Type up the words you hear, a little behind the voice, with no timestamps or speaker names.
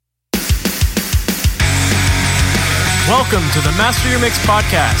Welcome to the Master Your Mix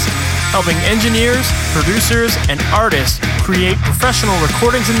podcast, helping engineers, producers, and artists create professional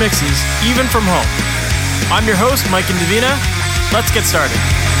recordings and mixes, even from home. I'm your host, Mike Indovina. Let's get started.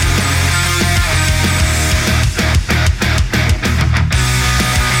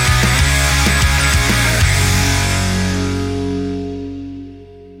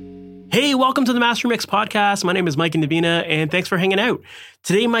 Hey, welcome to the Master Mix podcast. My name is Mike Indovina, and thanks for hanging out.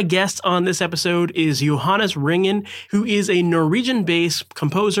 Today, my guest on this episode is Johannes Ringen, who is a Norwegian-based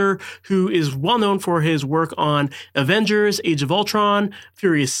composer who is well known for his work on Avengers, Age of Ultron,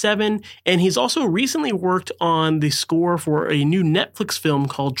 Furious 7, and he's also recently worked on the score for a new Netflix film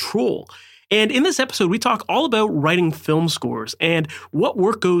called Troll. And in this episode, we talk all about writing film scores and what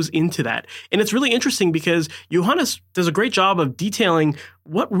work goes into that. And it's really interesting because Johannes does a great job of detailing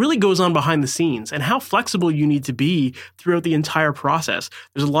what really goes on behind the scenes and how flexible you need to be throughout the entire process.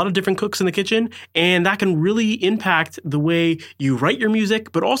 There's a lot of different cooks in the kitchen, and that can really impact the way you write your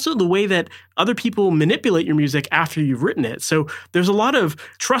music, but also the way that other people manipulate your music after you've written it. So there's a lot of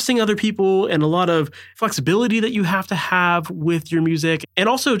trusting other people and a lot of flexibility that you have to have with your music, and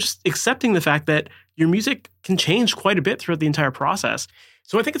also just accepting the fact that your music can change quite a bit throughout the entire process.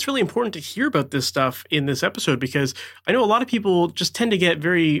 So I think it's really important to hear about this stuff in this episode because I know a lot of people just tend to get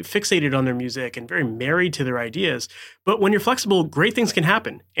very fixated on their music and very married to their ideas. But when you're flexible, great things can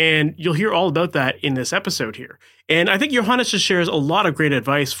happen. And you'll hear all about that in this episode here. And I think Johannes just shares a lot of great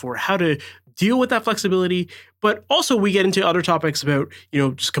advice for how to deal with that flexibility. But also we get into other topics about,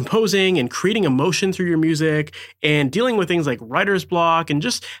 just composing and creating emotion through your music and dealing with things like writer's block and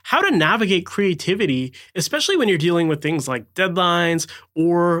just how to navigate creativity, especially when you're dealing with things like deadlines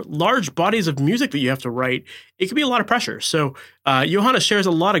or large bodies of music that you have to write. It can be a lot of pressure. So Johannes shares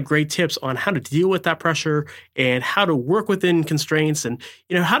a lot of great tips on how to deal with that pressure and how to work within constraints and,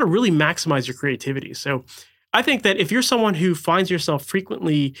 how to really maximize your creativity. So I think that if you're someone who finds yourself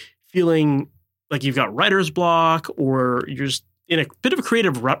frequently feeling like you've got writer's block or you're just in a bit of a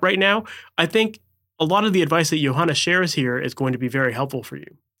creative rut right now, I think a lot of the advice that Johannes shares here is going to be very helpful for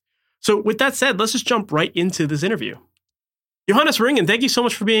you. So with that said, let's just jump right into this interview. Johannes Ringen, thank you so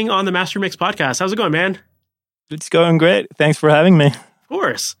much for being on the Master Mix podcast. How's it going, man? It's going great. Thanks for having me. Of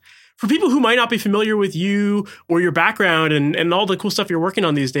course. For people who might not be familiar with you or your background and all the cool stuff you're working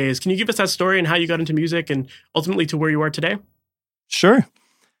on these days, can you give us that story and how you got into music and ultimately to where you are today? Sure.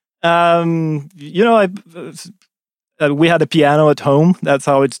 We had a piano at home. That's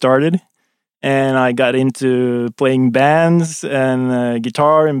how it started. And I got into playing bands and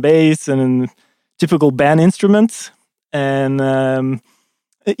guitar and bass and typical band instruments. And, I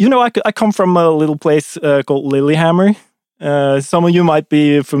come from a little place called Lillehammer. Some of you might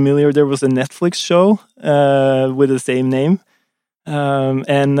be familiar. There was a Netflix show with the same name.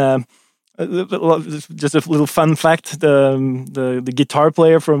 Just a little fun fact: the guitar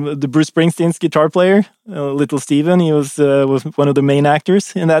player from the Bruce Springsteen's guitar player, Little Steven, he was one of the main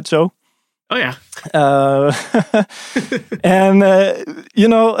actors in that show. Oh yeah,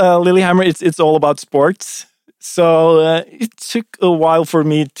 Lillehammer. It's all about sports. So it took a while for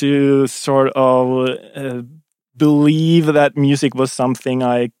me to sort of believe that music was something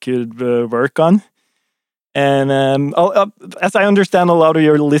I could work on. And as I understand, a lot of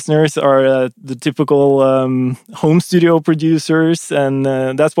your listeners are the typical home studio producers, and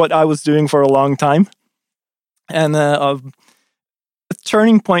that's what I was doing for a long time. And a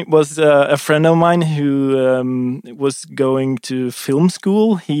turning point was a friend of mine who was going to film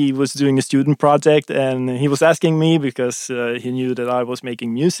school. He was doing a student project, and he was asking me because he knew that I was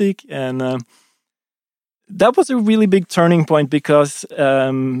making music, and that was a really big turning point because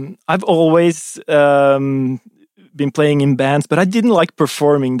I've always been playing in bands, but I didn't like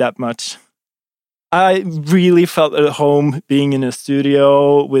performing that much. I really felt at home being in a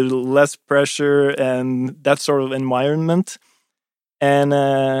studio with less pressure and that sort of environment. And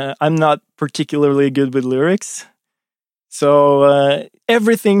I'm not particularly good with lyrics. So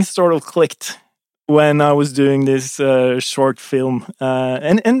everything sort of clicked when I was doing this short film.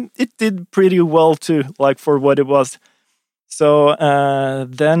 And it did pretty well too, like for what it was. So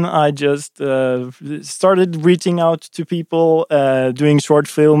then I just started reaching out to people, doing short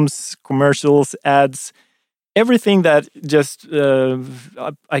films, commercials, ads, everything that just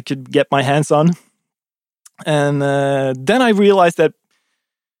I could get my hands on. And then I realized that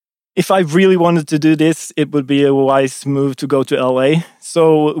if I really wanted to do this, it would be a wise move to go to LA.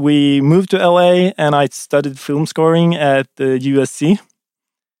 So we moved to LA and I studied film scoring at the USC,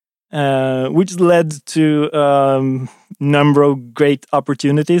 which led to a number of great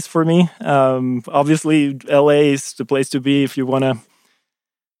opportunities for me. Obviously, LA is the place to be if you want to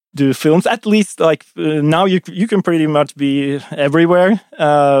do films. At least like now you can pretty much be everywhere.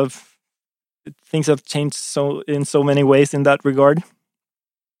 Things have changed in so many ways in that regard.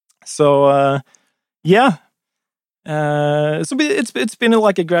 So yeah. So it's been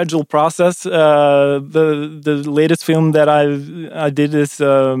like a gradual process. The latest film that I did is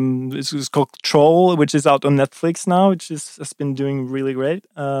called Troll, which is out on Netflix now, which has been doing really great.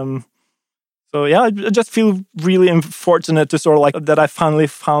 So yeah, I just feel really fortunate to sort of like that I finally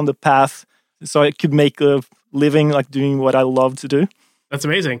found a path so I could make a living like doing what I love to do. That's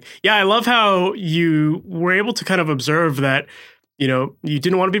amazing. Yeah, I love how you were able to kind of observe that, you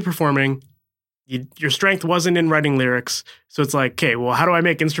didn't want to be performing. Your strength wasn't in writing lyrics. So it's like, okay, well, how do I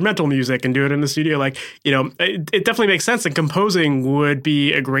make instrumental music and do it in the studio? Like, it definitely makes sense. And composing would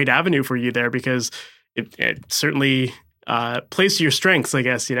be a great avenue for you there because it certainly plays to your strengths, I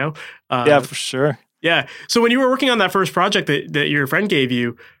guess, Yeah, for sure. Yeah. So when you were working on that first project that your friend gave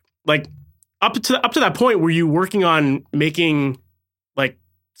you, like up to that point, were you working on making like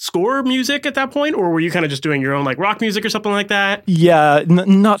score music at that point, or were you kind of just doing your own like rock music or something like that? Yeah,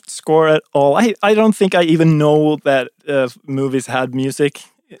 not score at all. I don't think I even know that movies had music.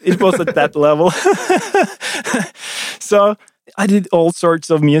 It was at that level. So I did all sorts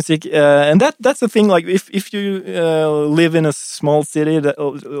of music, and that's the thing. Like if you live in a small city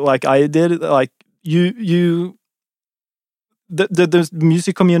like I did, like the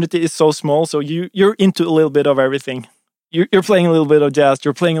music community is so small, so you're into a little bit of everything. You're playing a little bit of jazz,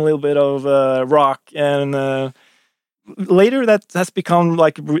 you're playing a little bit of rock, and later that has become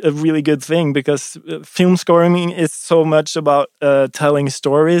like a really good thing because film scoring is so much about telling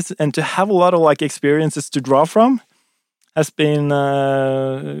stories, and to have a lot of like experiences to draw from has been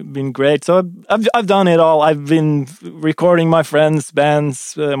great. So I've done it all. I've been recording my friends'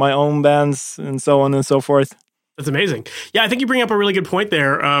 bands, my own bands, and so on and so forth. That's amazing. Yeah, I think you bring up a really good point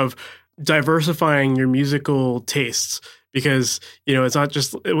there of diversifying your musical tastes. Because, it's not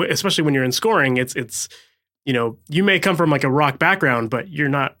just, especially when you're in scoring, it's you may come from like a rock background, but you're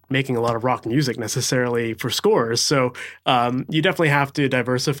not making a lot of rock music necessarily for scores. So you definitely have to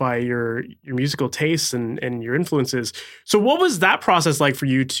diversify your musical tastes and your influences. So what was that process like for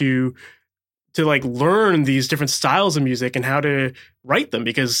you to like learn these different styles of music and how to write them?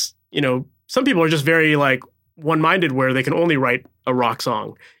 Because, some people are just very like one-minded where they can only write a rock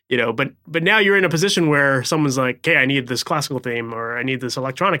song. But now you're in a position where someone's like, okay, I need this classical theme or I need this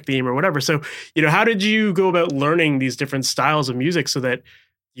electronic theme or whatever. So, how did you go about learning these different styles of music so that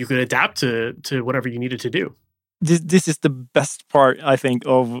you could adapt to whatever you needed to do? This is the best part, I think,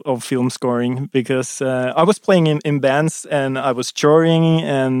 of film scoring because I was playing in bands and I was touring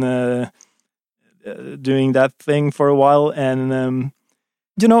and doing that thing for a while. And,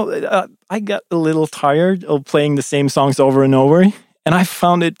 I got a little tired of playing the same songs over and over. And I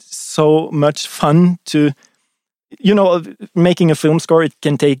found it so much fun to, making a film score. It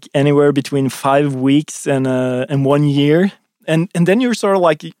can take anywhere between 5 weeks and 1 year, and then you're sort of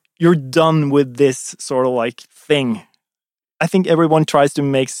like you're done with this sort of like thing. I think everyone tries to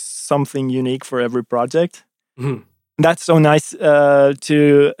make something unique for every project. Mm-hmm. That's so nice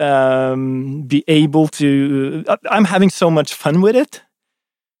to be able to. I'm having so much fun with it.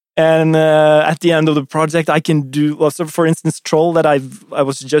 And at the end of the project, I can do. Well, so for instance, Troll that I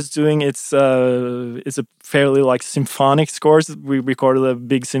was just doing. It's a fairly like symphonic score. We recorded a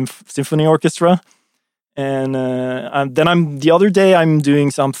big symphony orchestra, and then the other day I'm doing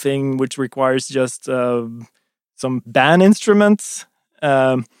something which requires just some band instruments.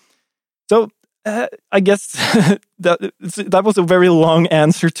 So I guess that was a very long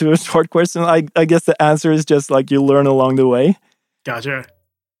answer to a short question. I guess the answer is just like you learn along the way. Gotcha.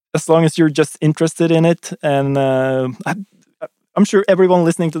 As long as you're just interested in it, and I'm sure everyone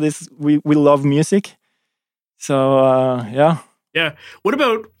listening to this, we love music. So yeah. Yeah. What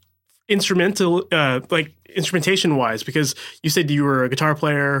about instrumentation wise? Because you said you were a guitar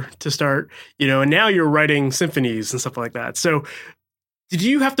player to start, and now you're writing symphonies and stuff like that. So do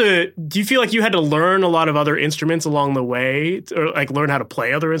you feel like you had to learn a lot of other instruments along the way, or like learn how to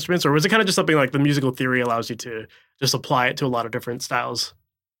play other instruments, or was it kind of just something like the musical theory allows you to just apply it to a lot of different styles?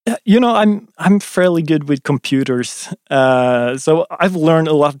 I'm fairly good with computers, so I've learned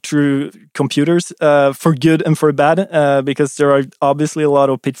a lot through computers, for good and for bad, because there are obviously a lot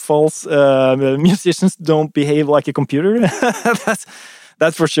of pitfalls. Musicians don't behave like a computer,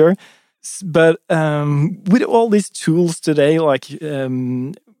 that's for sure. But with all these tools today, like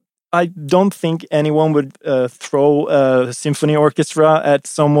I don't think anyone would throw a symphony orchestra at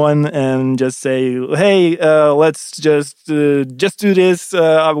someone and just say, "Hey, let's just do this."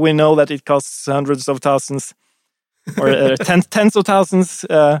 We know that it costs hundreds of thousands. or tens of thousands.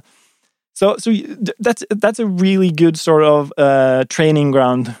 So that's a really good sort of training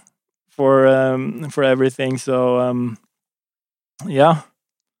ground for everything. So yeah.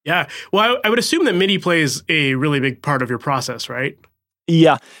 Yeah. Well, I would assume that MIDI plays a really big part of your process, right?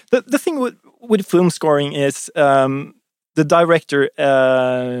 Yeah. The thing with film scoring is the director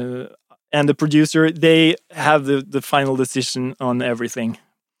and the producer, they have the final decision on everything.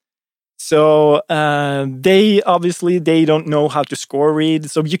 So they don't know how to score read.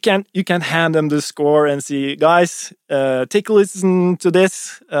 So you can't hand them the score and see, guys, take a listen to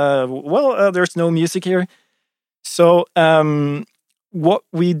this. There's no music here. So what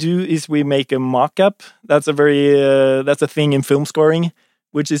we do is we make a mock-up. That's a thing in film scoring,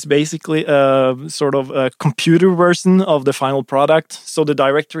 which is basically a sort of a computer version of the final product. So the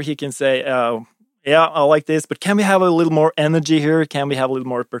director, he can say, yeah, I like this, but can we have a little more energy here? Can we have a little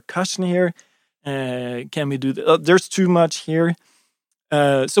more percussion here? Can we do there's too much here.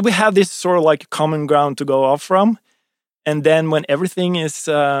 So we have this sort of like common ground to go off from. And then when everything is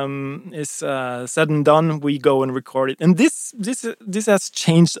said and done, we go and record it. And this has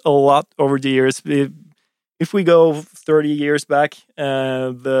changed a lot over the years. If we go 30 years back,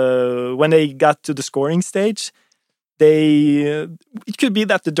 when they got to the scoring stage, it could be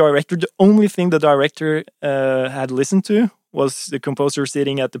that the only thing the director had listened to was the composer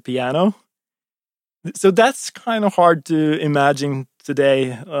sitting at the piano. So that's kind of hard to imagine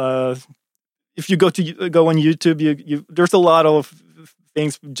today. If you go on YouTube, there's a lot of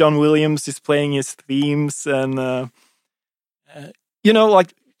things. John Williams is playing his themes, and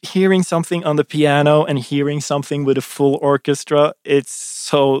like hearing something on the piano and hearing something with a full orchestra, it's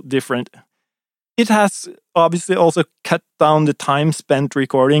so different. It has obviously also cut down the time spent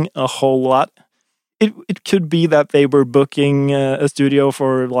recording a whole lot. It could be that they were booking a studio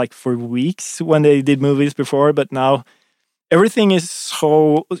for weeks when they did movies before, but now everything is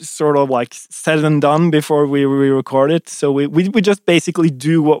so sort of like said and done before we record it. So we just basically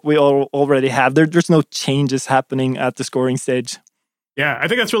do what we already have. There's no changes happening at the scoring stage. Yeah, I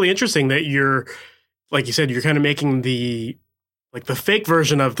think that's really interesting that you're, like you said, you're kind of making the fake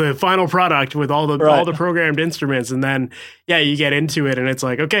version of the final product with all the programmed instruments, and then you get into it and it's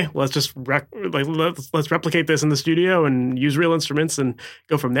like, okay, let's just let's replicate this in the studio and use real instruments and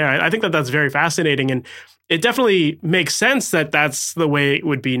go from there. I think that that's very fascinating, and it definitely makes sense that that's the way it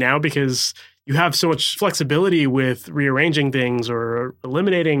would be now, because you have so much flexibility with rearranging things or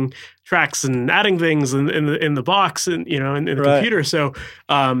eliminating tracks and adding things in the box and in the computer. So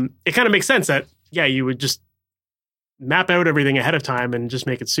it kind of makes sense that you would just map out everything ahead of time and just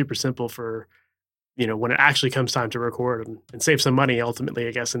make it super simple for, when it actually comes time to record and save some money ultimately,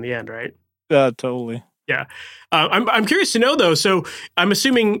 I guess, in the end, right? Yeah, totally. Yeah. I'm curious to know though. So I'm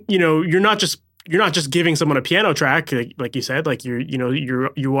assuming, you're not just giving someone a piano track, like you said, like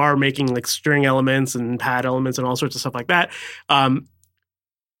you are making like string elements and pad elements and all sorts of stuff like that.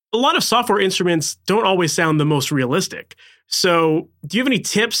 A lot of software instruments don't always sound the most realistic. So do you have any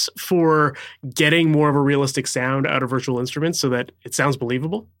tips for getting more of a realistic sound out of virtual instruments so that it sounds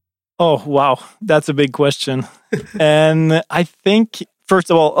believable? Oh, wow. That's a big question. And I think,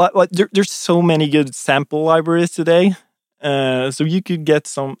 first of all, there's so many good sample libraries today. So you could get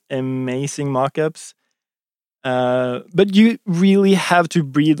some amazing mockups. But you really have to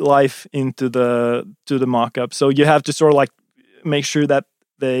breathe life into the mockup. So you have to sort of like make sure that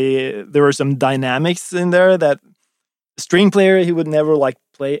there are some dynamics in there, that string player, he would never like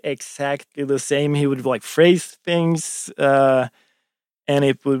play exactly the same. He would like phrase things, and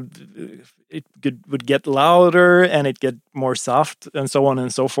it would get louder and it get more soft and so on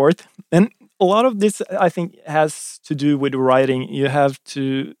and so forth. And a lot of this, I think, has to do with writing. You have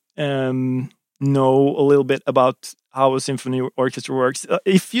to know a little bit about how a symphony orchestra works.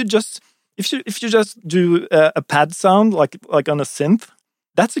 If you just do a pad sound like on a synth,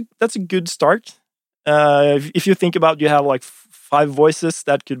 that's a good start. If you think about, you have like 5 voices,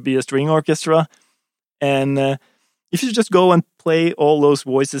 that could be a string orchestra, and if you just go and play all those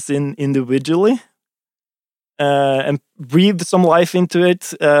voices in individually and breathe some life into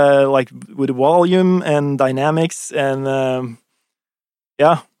it, like with volume and dynamics, and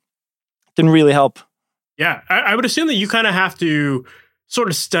it can really help. Yeah, I would assume that you kind of have to sort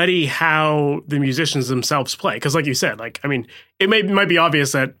of study how the musicians themselves play, because like you said, like, I mean, it might be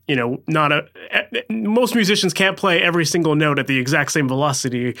obvious that most musicians can't play every single note at the exact same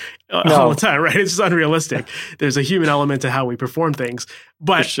velocity all the time, right? It's just unrealistic. There's a human element to how we perform things,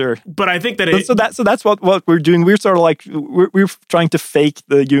 But sure. But I think that so that's what we're doing. We're sort of like we're trying to fake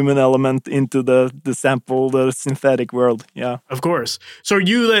the human element into the sample, the synthetic world. Yeah, of course. So are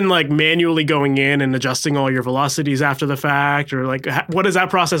you then like manually going in and adjusting all your velocities after the fact, or like what does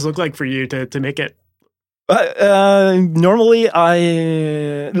that process look like for you to make it? Normally,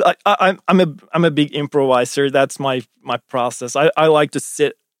 I'm a big improviser. That's my process. I like to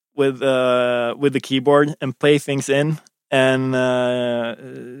sit with the keyboard and play things in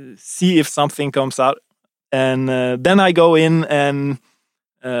and see if something comes out, and then I go in and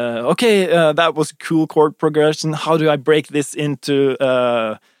that was a cool chord progression. How do I break this into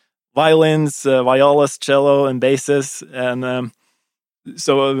violins, violas, cello, and basses, and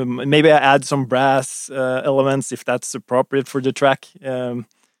so maybe I add some brass elements if that's appropriate for the track.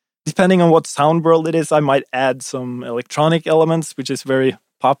 Depending on what sound world it is, I might add some electronic elements, which is very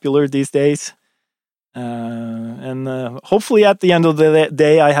popular these days. And hopefully at the end of the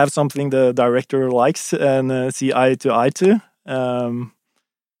day, I have something the director likes and see eye to eye to. So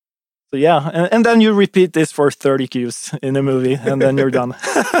yeah, and then you repeat this for 30 cues in a movie, and then you're done.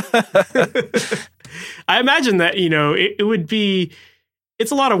 I imagine that, it would be... It's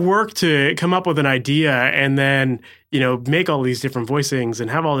a lot of work to come up with an idea and then, make all these different voicings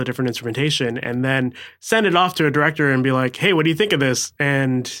and have all the different instrumentation and then send it off to a director and be like, hey, what do you think of this?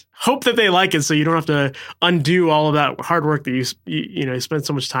 And hope that they like it so you don't have to undo all of that hard work that you spend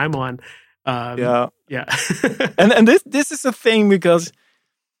so much time on. Yeah. And this is a thing because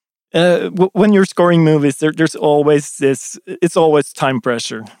when you're scoring movies, there's always it's always time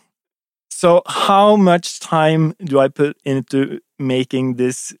pressure. So how much time do I put into making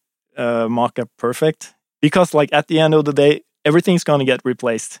this mock-up perfect? Because like at the end of the day, everything's going to get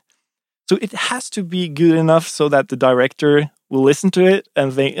replaced. So it has to be good enough so that the director will listen to it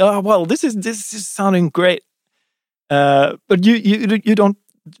and think, oh, well, this is sounding great. But you don't,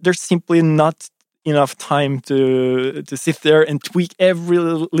 there's simply not enough time to sit there and tweak every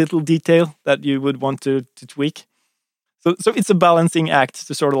little detail that you would want to tweak. So it's a balancing act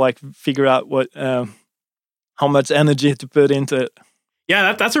to sort of like figure out how much energy to put into it.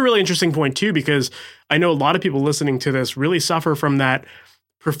 Yeah, that's a really interesting point too, because I know a lot of people listening to this really suffer from that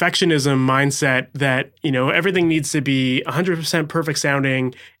perfectionism mindset that, everything needs to be 100% perfect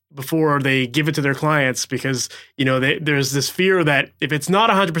sounding before they give it to their clients because, there's this fear that if it's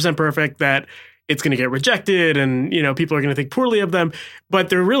not 100% perfect, that it's going to get rejected and, people are going to think poorly of them. But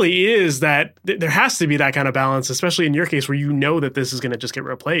there really is there has to be that kind of balance, especially in your case where that this is going to just get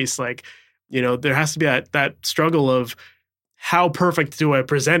replaced. Like, there has to be that struggle of how perfect do I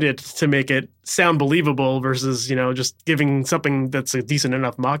present it to make it sound believable versus, just giving something that's a decent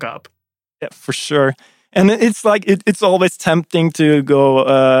enough mock-up. Yeah, for sure. And it's like, it's always tempting to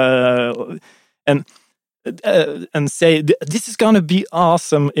go and say this is gonna be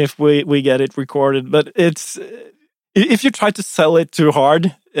awesome if we get it recorded, but it's if you try to sell it too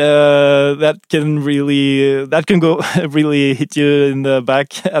hard, that can go really hit you in the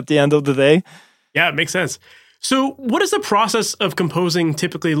back at the end of the day. Yeah, it makes sense. So, what does the process of composing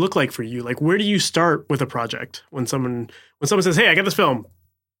typically look like for you? Like, where do you start with a project when someone says, "Hey, I got this film,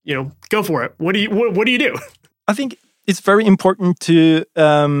 go for it." What do you do? I think it's very important to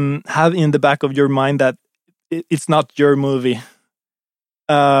have in the back of your mind that it's not your movie.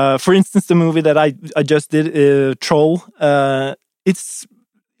 For instance, the movie that I just did, Troll,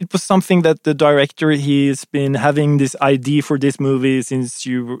 it was something that the director, he's been having this idea for this movie since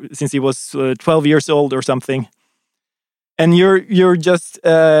he was 12 years old or something. And you're just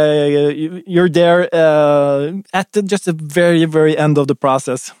you're there at just the very, very end of the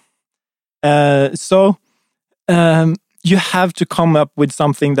process. So you have to come up with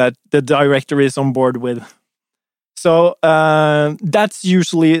something that the director is on board with. So that's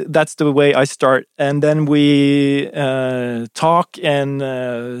the way I start, and then we talk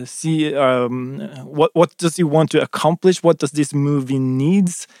and see what does he want to accomplish? What does this movie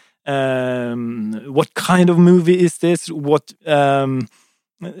needs? What kind of movie is this? What is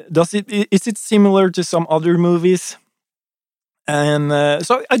it similar to some other movies? And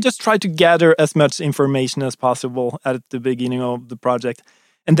so I just try to gather as much information as possible at the beginning of the project,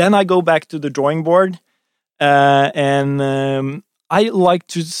 and then I go back to the drawing board. And I like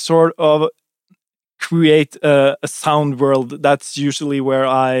to sort of create a sound world. That's usually where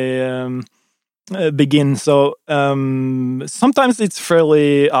I begin. So sometimes it's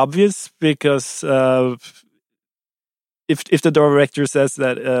fairly obvious because if the director says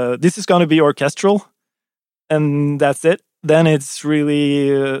that this is going to be orchestral, and that's it, then it's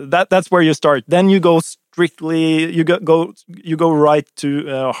really that's where you start. Then you go strictly you go right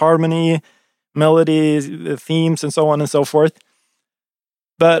to harmony, melodies, themes, and so on and so forth.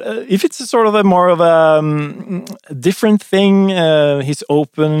 But if it's a sort of a more of a different thing, he's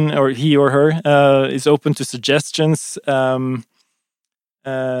open, or he or her is open to suggestions. Then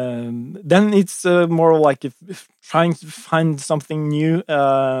it's more like if trying to find something new,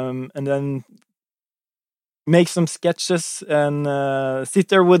 and then make some sketches and sit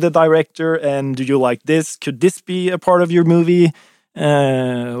there with the director. And do you like this? Could this be a part of your movie?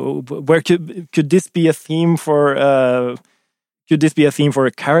 Where could this be a theme for? Could this be a theme for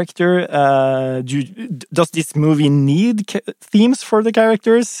a character? Does this movie need themes for the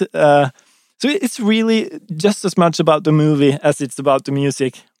characters? So it's really just as much about the movie as it's about the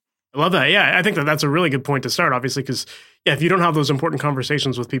music. I love that. Yeah, I think that's a really good point to start, obviously, because if you don't have those important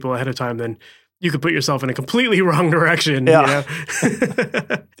conversations with people ahead of time, then you could put yourself in a completely wrong direction. Yeah. You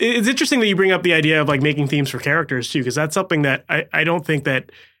know? It's interesting that you bring up the idea of like making themes for characters too, because that's something that I don't think that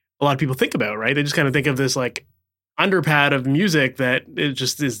a lot of people think about, right? They just kind of think of this like underpad of music that it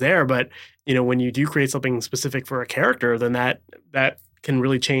just is there. But, you know, when you do create something specific for a character, then that can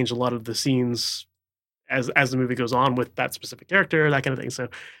really change a lot of the scenes as the movie goes on with that specific character, that kind of thing. So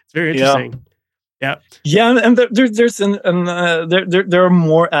it's very interesting. Yeah, and there are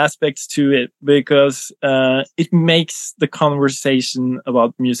more aspects to it, because it makes the conversation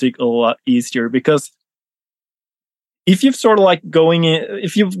about music a lot easier. Because if you've sort of like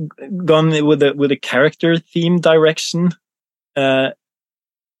if you've gone with a character theme direction,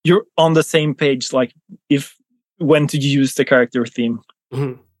 you're on the same page. Like when to use the character theme.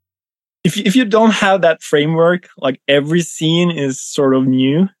 Mm-hmm. If you don't have that framework, like every scene is sort of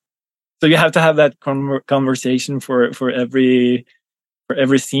new. So you have to have that conversation for every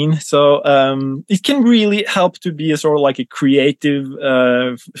scene. So it can really help to be a sort of like a creative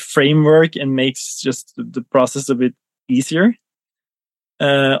framework, and makes just the process a bit easier.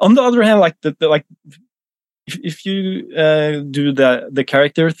 On the other hand, like if you do the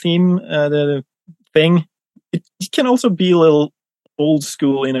character theme, the thing, it can also be a little old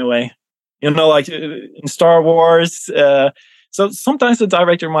school in a way. You know, like in Star Wars. So sometimes the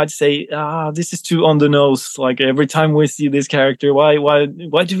director might say, this is too on the nose. Like every time we see this character, why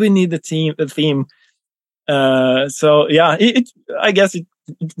do we need a theme? So yeah, I guess it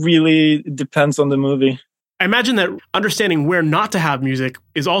really depends on the movie. I imagine that understanding where not to have music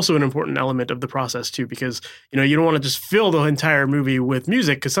is also an important element of the process too, because, you know, you don't want to just fill the entire movie with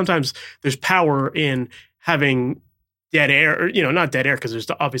music, because sometimes there's power in having dead air, or, you know, not dead air because there's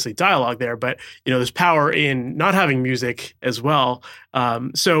obviously dialogue there, but, you know, there's power in not having music as well.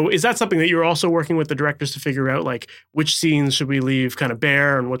 So is that something that you're also working with the directors to figure out, like which scenes should we leave kind of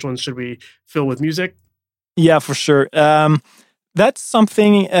bare and which ones should we fill with music? Yeah, for sure. That's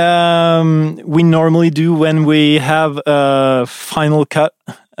something we normally do when we have a final cut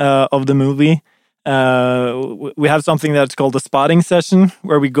of the movie. We have something that's called a spotting session,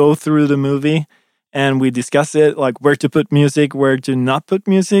 where we go through the movie and we discuss it, like where to put music, where to not put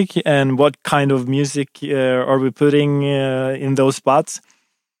music, and what kind of music are we putting in those spots.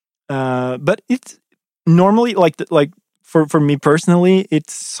 But it's normally like for me personally,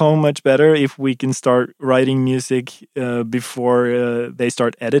 it's so much better if we can start writing music before they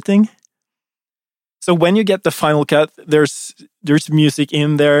start editing. So when you get the final cut, there's music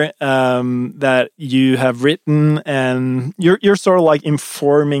in there that you have written, and you're sort of like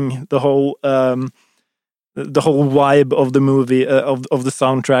informing the whole vibe of the movie, of the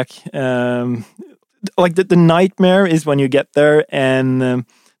soundtrack. Like the nightmare is when you get there, and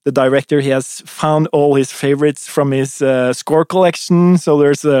the director, he has found all his favorites from his score collection. So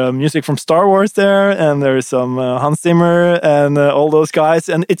there's music from Star Wars there, and there's some Hans Zimmer and all those guys,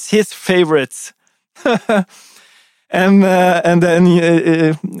 and it's his favorites. and then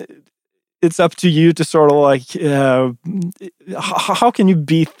it's up to you to sort of like how can you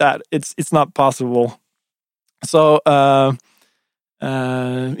beat that? It's not possible. So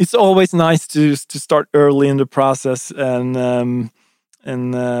it's always nice to start early in the process, and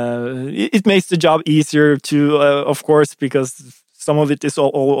it makes the job easier too, of course, because some of it is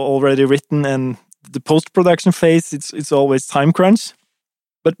already written, and the post-production phase, it's always time crunch.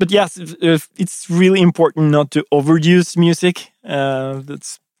 But yes, it's really important not to overuse music.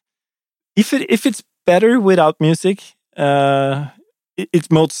 That's if it's better without music,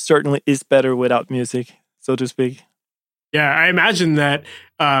 it most certainly is better without music, so to speak. Yeah, I imagine that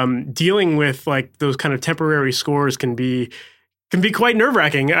dealing with like those kind of temporary scores can be quite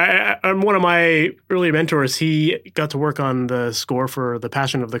nerve-wracking. One of my early mentors, he got to work on the score for the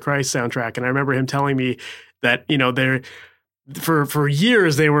Passion of the Christ soundtrack, and I remember him telling me that, you know, for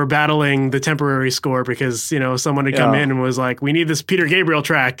years they were battling the temporary score because, someone had come in and was like, we need this Peter Gabriel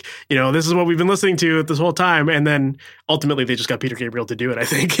track. This is what we've been listening to this whole time. And then ultimately they just got Peter Gabriel to do it, I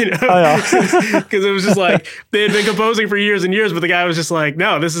think, because it was just like they had been composing for years and years, but the guy was just like,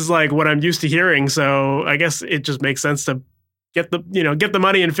 no, this is like what I'm used to hearing. So I guess it just makes sense to get the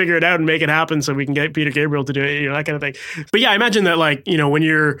money and figure it out and make it happen so we can get Peter Gabriel to do it, that kind of thing. But yeah, I imagine that like,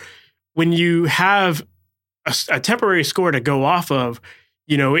 when you have a temporary score to go off of,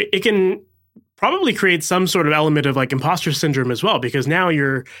 it can probably create some sort of element of like imposter syndrome as well, because now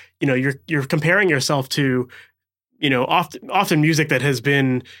you're comparing yourself to, often music that has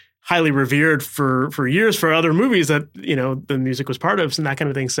been highly revered for years for other movies that, the music was part of and that kind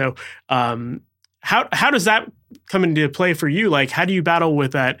of thing. So, how does that come into play for you? Like, how do you battle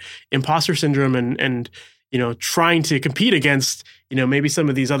with that imposter syndrome and trying to compete against, maybe some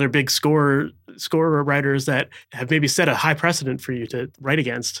of these other big score writers that have maybe set a high precedent for you to write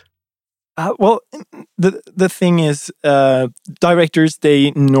against? Well, the thing is, directors,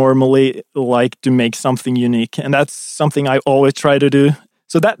 they normally like to make something unique, and that's something I always try to do.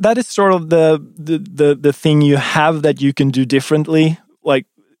 So that is sort of the thing you have that you can do differently. Like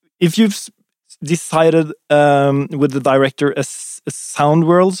if you've decided with the director a sound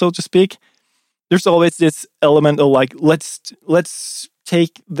world, so to speak, there's always this element of like, let's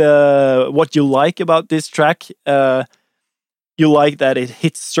take what you like about this track. You like that it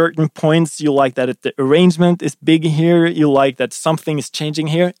hits certain points. You like that the arrangement is big here. You like that something is changing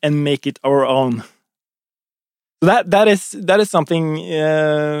here, and make it our own. That is something.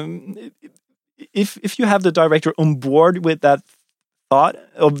 If you have the director on board with that thought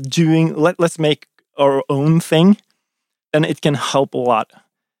of doing, let's make our own thing, then it can help a lot.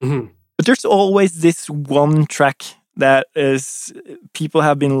 Mm-hmm. But there's always this one track that is people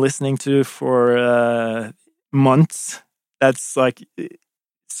have been listening to for months. That's like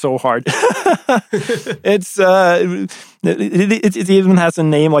so hard. It even has a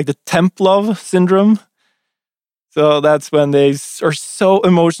name, like the Templov syndrome. So that's when they are so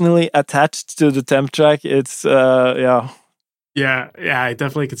emotionally attached to the temp track. It's Yeah, I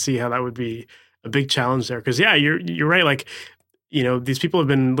definitely could see how that would be a big challenge there. Because you're right. Like, these people have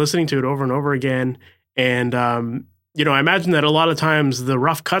been listening to it over and over again, and I imagine that a lot of times the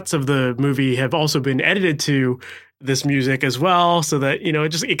rough cuts of the movie have also been edited to this music as well, so that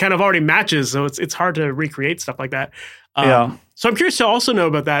it kind of already matches. So it's hard to recreate stuff like that. So I'm curious to also know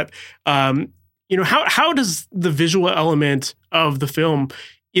about that. How does the visual element of the film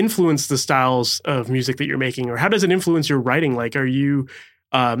influence the styles of music that you're making, or how does it influence your writing? Like, are you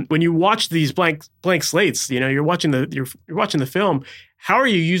when you watch these blank slates, you're watching the film, how are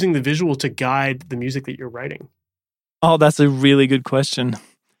you using the visual to guide the music that you're writing? Oh, that's a really good question.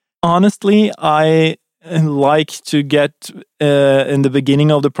 Honestly, I like to get in the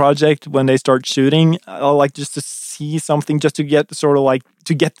beginning of the project when they start shooting, I like just to see something, just to get sort of like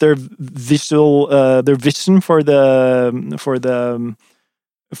to get their visual, their vision for the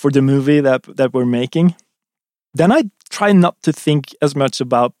movie that we're making. Then I try not to think as much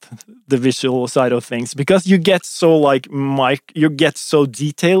about the visual side of things, because you get so you get so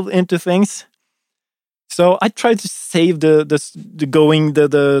detailed into things. So I try to save the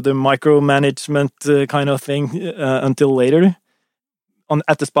micromanagement kind of thing until later.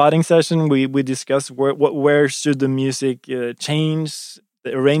 At the spotting session, we discuss where should the music change,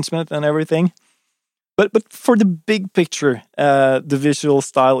 the arrangement and everything. But for the big picture, the visual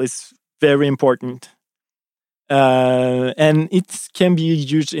style is very important, and it can be a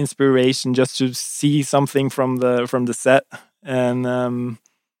huge inspiration just to see something from the set. And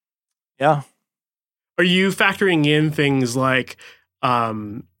yeah. Are you factoring in things like,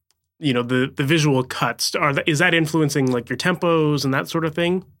 the visual cuts? Is that influencing like your tempos and that sort of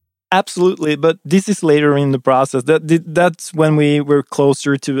thing? Absolutely, but this is later in the process. That's when we were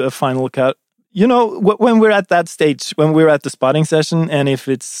closer to a final cut. When we're at that stage, when we're at the spotting session, and if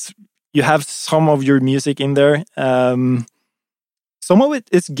you have some of your music in there, some of it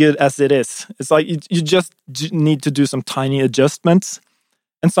is good as it is. It's like you just need to do some tiny adjustments.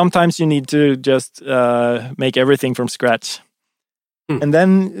 And sometimes you need to just make everything from scratch. And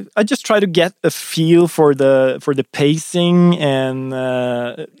then I just try to get a feel for the pacing, and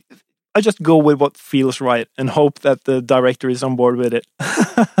I just go with what feels right and hope that the director is on board with it.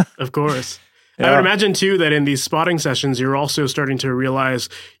 Of course. Yeah. I would imagine too that in these spotting sessions, you're also starting to realize,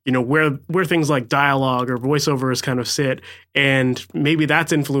 where things like dialogue or voiceovers kind of sit, and maybe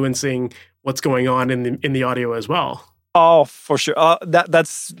that's influencing what's going on in the audio as well. Oh, for sure.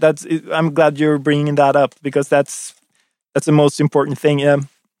 That's. I'm glad you're bringing that up, because that's the most important thing.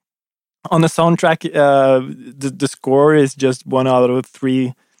 On the soundtrack, the score is just one out of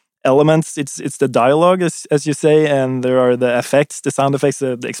three elements. It's the dialogue, as you say, and there are the effects, the sound effects,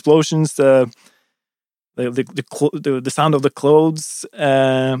 the explosions, the sound of the clothes,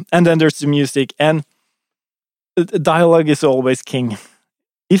 and then there's the music. And the dialogue is always king.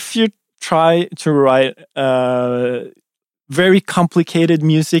 If you try to write very complicated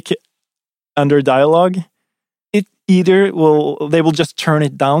music under dialogue, it either they will just turn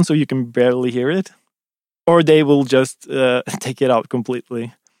it down so you can barely hear it, or they will just take it out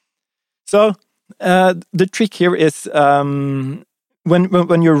completely. So the trick here is when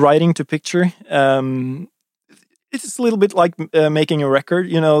you're writing to picture, it's a little bit like making a record.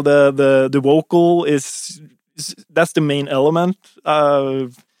 You know, the vocal is that's the main element,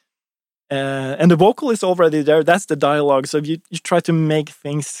 and the vocal is already there. That's the dialogue. So you try to make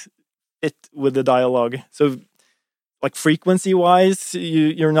things fit with the dialogue. So, like frequency wise,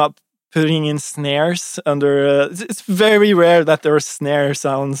 you're not putting in snares under. It's very rare that there are snare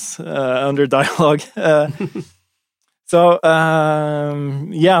sounds under dialogue. So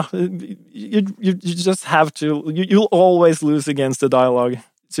yeah, you just have to. You'll always lose against the dialogue.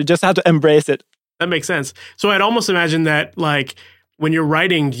 So you just have to embrace it. That makes sense. So I'd almost imagine that, like, when you're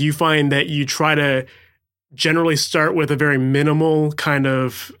writing, do you find that you try to generally start with a very minimal kind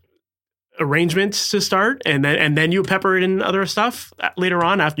of arrangement to start, and then you pepper it in other stuff later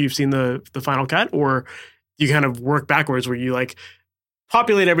on after you've seen the final cut, or you kind of work backwards where you like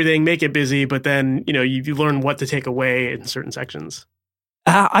populate everything, make it busy, but then you learn what to take away in certain sections?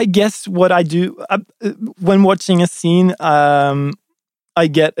 I guess what I do when watching a scene, I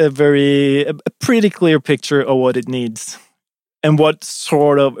get a pretty clear picture of what it needs. And what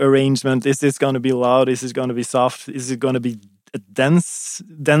sort of arrangement? Is this going to be loud? Is it going to be soft? Is it going to be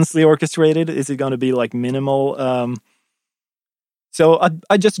densely orchestrated? Is it going to be like minimal? So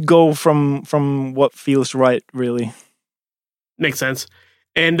I just go from what feels right, really. Makes sense.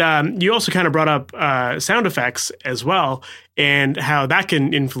 And you also kind of brought up sound effects as well, and how that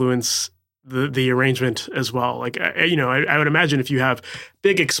can influence the arrangement as well. Like, I would imagine if you have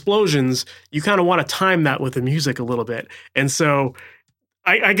big explosions, you kind of want to time that with the music a little bit. And so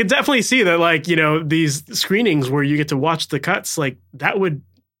I could definitely see that, like, these screenings where you get to watch the cuts, like that would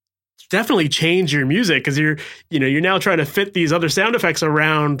definitely change your music, because you're now trying to fit these other sound effects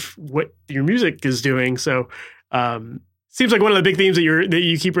around what your music is doing. So seems like one of the big themes that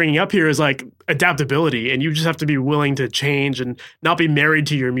you keep bringing up here is like adaptability, and you just have to be willing to change and not be married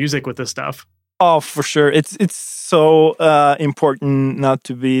to your music with this stuff. Oh, for sure. It's so important not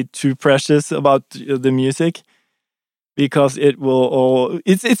to be too precious about the music, because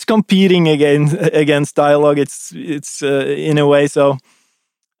it's competing against dialogue. It's in a way, so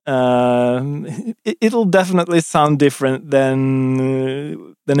it'll definitely sound different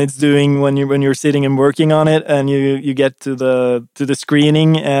than it's doing when you're sitting and working on it, and you get to the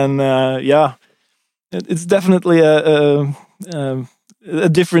screening, and yeah, it's definitely a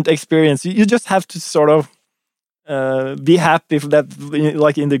different experience. You just have to sort of be happy for that,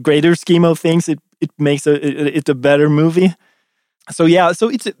 like in the greater scheme of things, it makes it a better movie. So yeah, so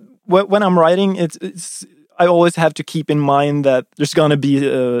it's when I'm writing, it's I always have to keep in mind that there's going to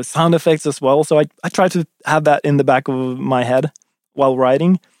be sound effects as well. So I try to have that in the back of my head while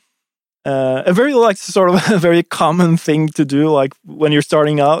writing. A very common thing to do, like when you're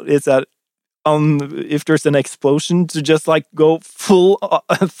starting out, is that if there's an explosion, to just like go full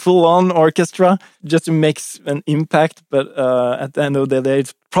on orchestra just to make an impact. But at the end of the day,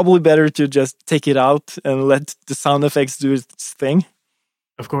 it's probably better to just take it out and let the sound effects do its thing.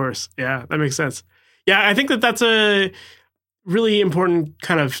 Of course. Yeah, that makes sense. Yeah, I think that's a really important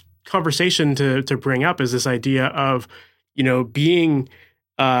kind of conversation to bring up, is this idea of, being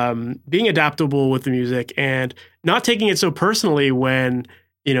adaptable with the music and not taking it so personally when,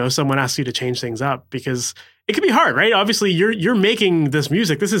 someone asks you to change things up, because it can be hard, right? Obviously, you're making this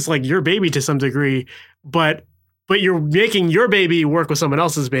music. This is like your baby to some degree, but you're making your baby work with someone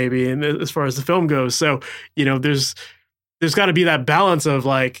else's baby, and as far as the film goes. So, there's got to be that balance of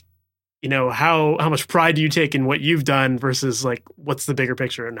like, how much pride do you take in what you've done versus like what's the bigger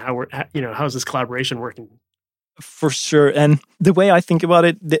picture, and how's this collaboration working? For sure. And the way I think about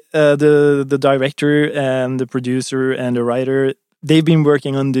it, the director and the producer and the writer, they've been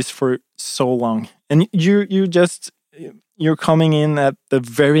working on this for so long, and you're coming in at the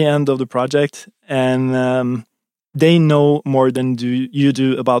very end of the project, and they know more than you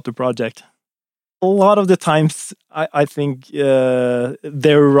do about the project. A lot of the times, I think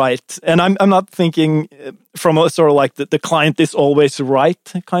they're right, and I'm not thinking from a sort of like the client is always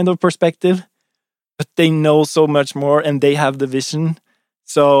right kind of perspective, but they know so much more, and they have the vision.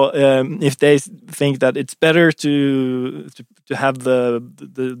 So if they think that it's better to have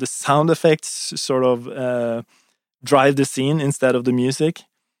the sound effects sort of drive the scene instead of the music,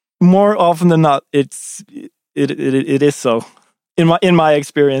 more often than not, it is so in my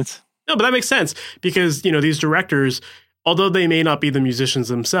experience. No, but that makes sense because, these directors, although they may not be the musicians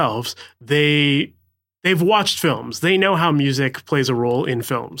themselves, they've watched films. They know how music plays a role in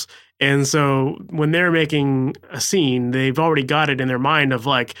films. And so when they're making a scene, they've already got it in their mind of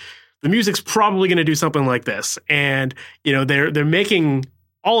like, the music's probably going to do something like this. And, they're making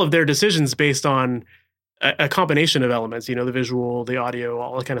all of their decisions based on a combination of elements, the visual, the audio,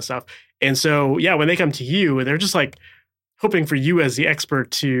 all that kind of stuff. And so, yeah, when they come to you, they're just like hoping for you as the expert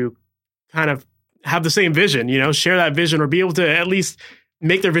to kind of have the same vision, share that vision or be able to at least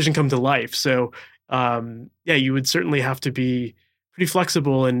make their vision come to life. So, yeah, you would certainly have to be pretty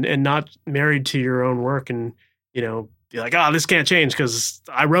flexible and not married to your own work and, be like, this can't change because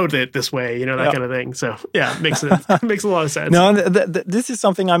I wrote it this way, that kind of thing. So, yeah, makes a lot of sense. No, this is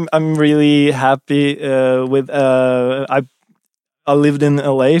something I'm really happy with. I lived in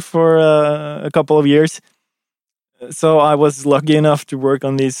LA for a couple of years. So I was lucky enough to work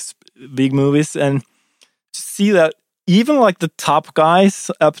on these big movies and to see that even like the top guys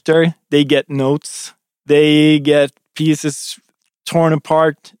up there, they get notes, they get pieces torn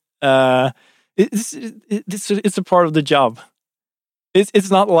apart. It's a part of the job. It's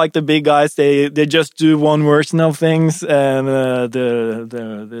not like the big guys. They just do one version of things and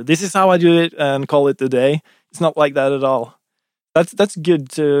this is how I do it and call it a day. It's not like that at all. That's good.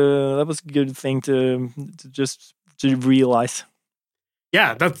 That was a good thing to realize.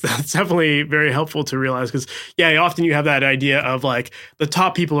 Yeah, that's definitely very helpful to realize because, yeah, often you have that idea of like the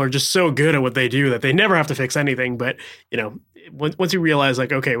top people are just so good at what they do that they never have to fix anything. But, once you realize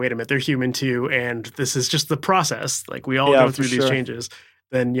like, okay, wait a minute, they're human too. And this is just the process. Like we all go through these changes.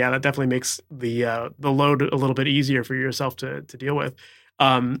 Then, yeah, that definitely makes the load a little bit easier for yourself to deal with.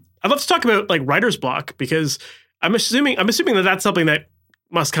 I'd love to talk about like writer's block because I'm assuming that that's something that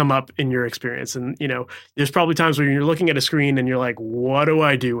must come up in your experience. And, there's probably times where you're looking at a screen and you're like, what do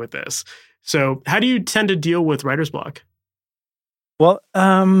I do with this? So how do you tend to deal with writer's block? Well,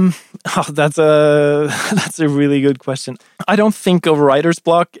 that's a really good question. I don't think of writer's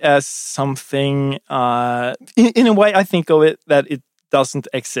block as something, in a way I think of it that it doesn't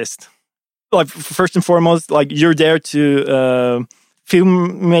exist. Like first and foremost, like you're there to,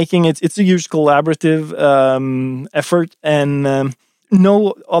 filmmaking, it's a huge collaborative effort, and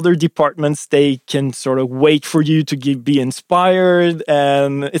no other departments, they can sort of wait for you to be inspired.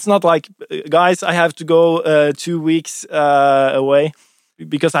 And it's not like, guys, I have to go 2 weeks away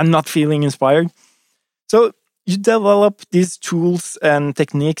because I'm not feeling inspired. So you develop these tools and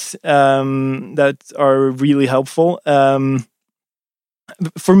techniques that are really helpful.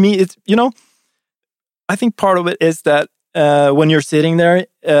 For me, it's, I think part of it is that when you're sitting there,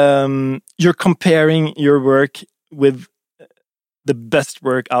 you're comparing your work with the best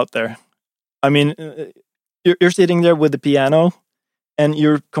work out there. I mean, you're sitting there with the piano and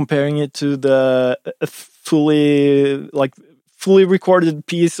you're comparing it to the fully recorded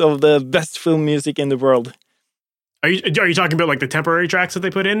piece of the best film music in the world. Are you talking about like the temporary tracks that they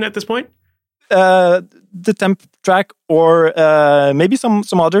put in at this point? The temp track or maybe some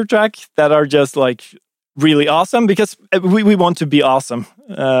other track that are just like really awesome because we want to be awesome.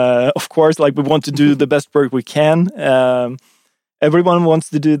 Of course, like we want to do the best work we can. Everyone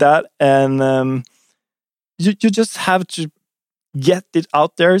wants to do that, and you just have to get it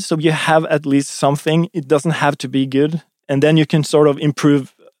out there so you have at least something. It doesn't have to be good, and then you can sort of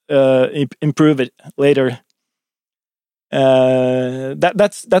improve it later.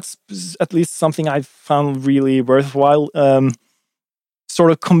 That's at least something I found really worthwhile.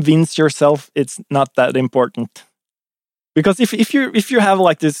 Sort of convince yourself it's not that important, because if you have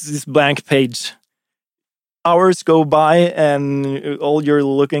like this blank page, hours go by and all you're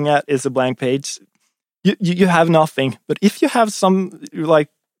looking at is a blank page, you have nothing. But if you have some like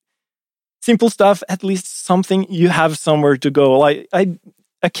simple stuff, at least something, you have somewhere to go. Like I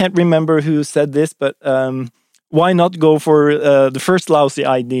can't remember who said this, but why not go for the first lousy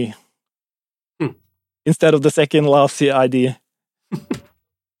idea instead of the second lousy idea?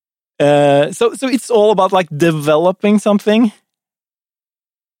 So it's all about like developing something.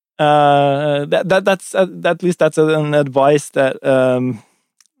 That's at least that's an advice that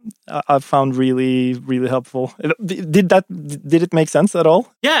I found really, really helpful. Did it make sense at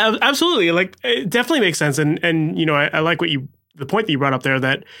all? Yeah, absolutely. Like it definitely makes sense. And I like the point that you brought up there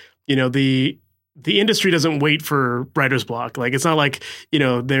that, the the industry doesn't wait for writer's block. Like, it's not like,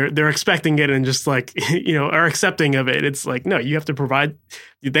 they're expecting it and just like, are accepting of it. It's like, no, you have to provide,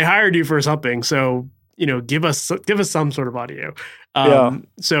 they hired you for something. So, give us some sort of audio.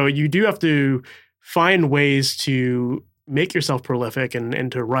 So you do have to find ways to make yourself prolific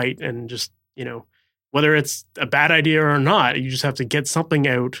and to write, and just, whether it's a bad idea or not, you just have to get something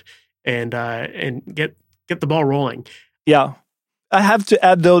out and get the ball rolling. Yeah. I have to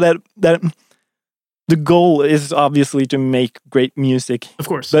add though that the goal is obviously to make great music. Of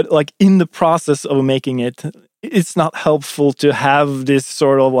course. But like in the process of making it, it's not helpful to have this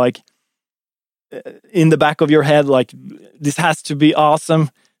sort of like in the back of your head, like this has to be awesome.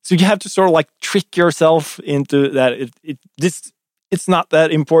 So you have to sort of like trick yourself into that it's not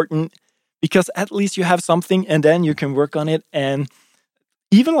that important, because at least you have something and then you can work on it. And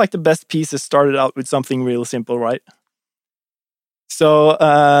even like the best pieces started out with something real simple, right? So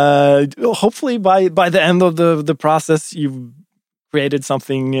hopefully by the end of the process, you've created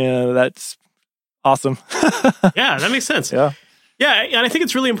something that's awesome. Yeah, that makes sense. Yeah. Yeah, and I think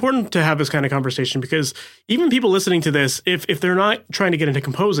it's really important to have this kind of conversation, because even people listening to this, if they're not trying to get into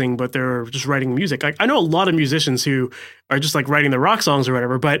composing, but they're just writing music, like I know a lot of musicians who are just like writing their rock songs or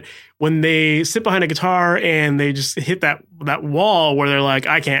whatever, but when they sit behind a guitar and they just hit that wall where they're like,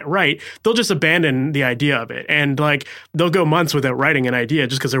 I can't write, they'll just abandon the idea of it. And like they'll go months without writing an idea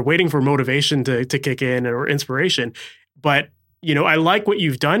just because they're waiting for motivation to kick in or inspiration. But I like what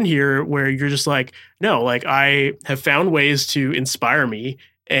you've done here, where you're just like, no, like I have found ways to inspire me,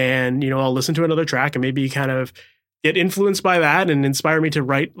 and, I'll listen to another track and maybe kind of get influenced by that and inspire me to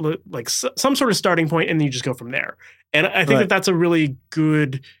write like some sort of starting point, and then you just go from there. And I think that that's a really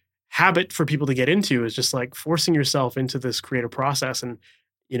good habit for people to get into, is just like forcing yourself into this creative process and,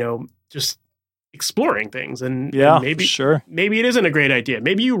 just exploring things. And maybe it isn't a great idea.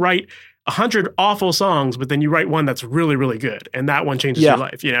 Maybe you write 100 awful songs, but then you write one that's really, really good, and that one changes your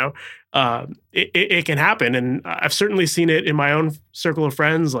life. It can happen, and I've certainly seen it in my own circle of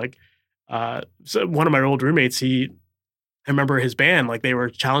friends. Like, so one of my old roommates, I remember his band, like they were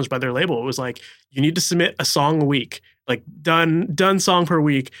challenged by their label. It was like, you need to submit a song a week, like done song per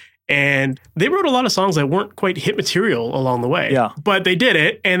week. And they wrote a lot of songs that weren't quite hit material along the way. Yeah, but they did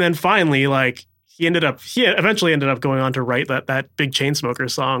it, and then finally, like, he eventually ended up going on to write that big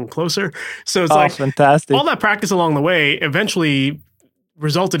Chainsmokers song, Closer. So it's like fantastic. All that practice along the way eventually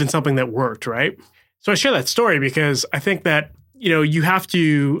resulted in something that worked, right? So I share that story because I think that, you have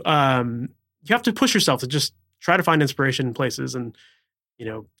to push yourself to just try to find inspiration in places, and,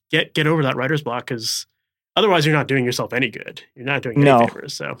 get over that writer's block, because otherwise you're not doing yourself any good. You're not doing any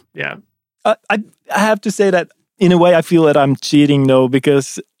favors. So yeah. I have to say that in a way I feel that I'm cheating though,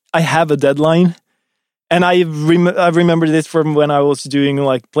 because I have a deadline. And I remember this from when I was doing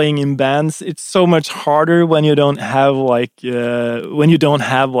like playing in bands. It's so much harder when you don't have like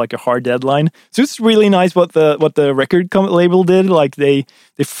a hard deadline. So it's really nice what the record label did. Like they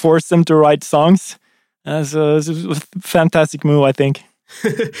forced them to write songs. So it was a fantastic move, I think.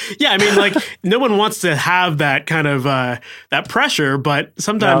 Yeah, I mean, like no one wants to have that kind of that pressure, but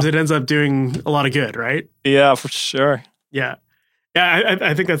sometimes it ends up doing a lot of good, right? Yeah, for sure. Yeah.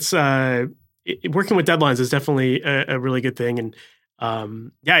 I think that's. Working with deadlines is definitely a really good thing. And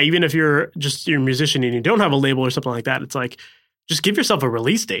even if you're a musician and you don't have a label or something like that, it's like, just give yourself a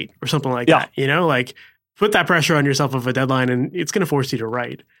release date or something like that, like put that pressure on yourself of a deadline, and it's going to force you to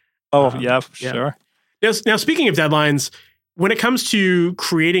write. For sure. Now, speaking of deadlines, when it comes to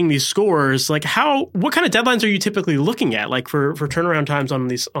creating these scores, like what kind of deadlines are you typically looking at? Like for turnaround times on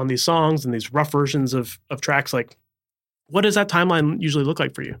these songs and these rough versions of tracks, like, what does that timeline usually look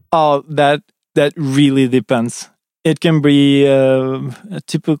like for you? Oh, that really depends. It can be a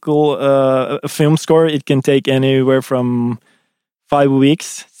typical film score. It can take anywhere from 5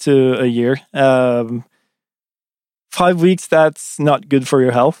 weeks to a year. 5 weeks, that's not good for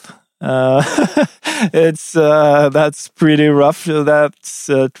your health. That's pretty rough. That's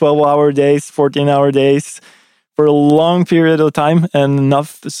 12-hour days, 14-hour days for a long period of time, and not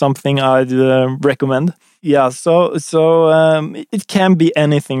something I'd recommend. Yeah, so it can be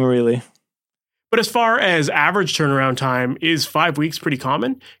anything really. But as far as average turnaround time, is 5 weeks pretty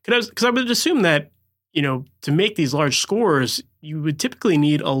common? Because I would assume that, to make these large scores, you would typically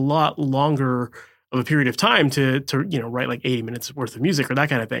need a lot longer of a period of time to write like 80 minutes worth of music or that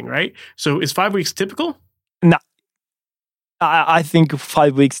kind of thing, right? So is 5 weeks typical? No, I think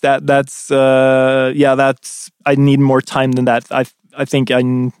 5 weeks. That's I need more time than that. I think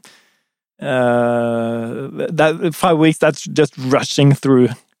that 5 weeks, that's just rushing through.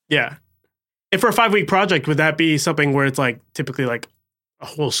 Yeah. And for a 5 week project, would that be something where it's like typically like a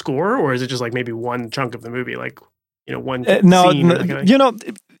whole score, or is it just like maybe one chunk of the movie, like one No, scene? Or that kind of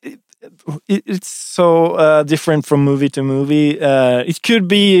it's so different from movie to movie. It could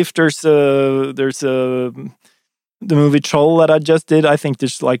be if there's the movie Troll that I just did. I think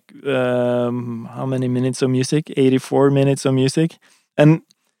there's like how many minutes of music? 84 minutes of music, and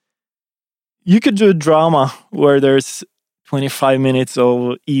you could do a drama where there's 25 minutes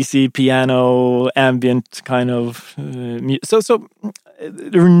of easy piano, ambient kind of so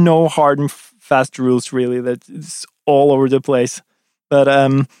there are no hard and fast rules really. That it's all over the place. But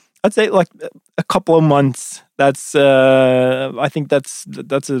I'd say like a couple of months. That's I think that's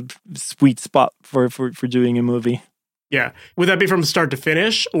a sweet spot for doing a movie. Yeah. Would that be from start to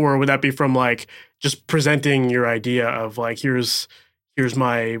finish, or would that be from like just presenting your idea of like here's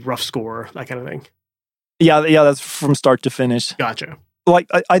my rough score, that kind of thing? Yeah, that's from start to finish. Gotcha. Like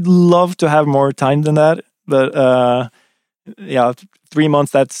I'd love to have more time than that, but 3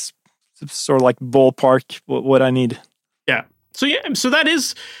 months, that's sort of like ballpark what I need. Yeah. So that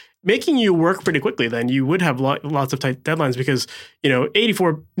is making you work pretty quickly. Then you would have lots of tight deadlines because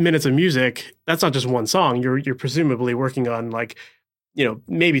 84 minutes of music. That's not just one song. You're presumably working on like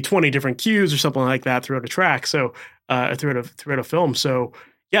maybe 20 different cues or something like that throughout a track. So throughout a film. So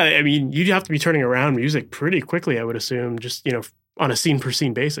yeah, I mean you'd have to be turning around music pretty quickly, I would assume, just on a scene per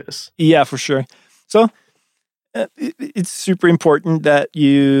scene basis. Yeah, for sure. So it's super important that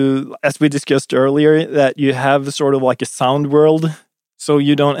you, as we discussed earlier, that you have sort of like a sound world. So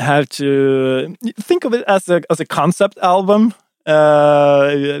you don't have to think of it as a concept album.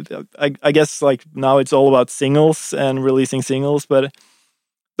 I guess like now it's all about singles and releasing singles, but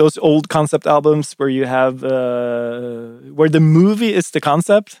those old concept albums where you have where the movie is the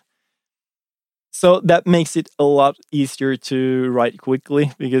concept. So that makes it a lot easier to write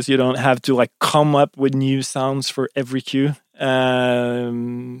quickly because you don't have to like come up with new sounds for every cue.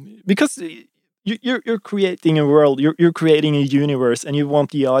 Because you're creating a world, you're creating a universe, and you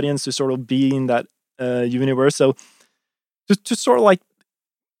want the audience to sort of be in that universe. So to sort of like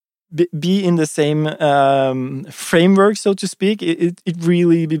be in the same framework, so to speak,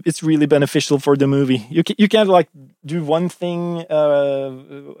 it's really beneficial for the movie. You can't like do one thing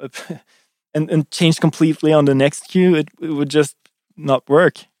and change completely on the next cue. It would just not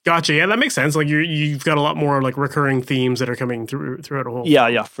work. Gotcha. Yeah, that makes sense. Like you've got a lot more like recurring themes that are coming throughout a whole.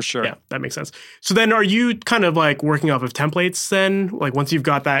 Yeah, for sure. Yeah, that makes sense. So then, are you kind of like working off of templates then? Like once you've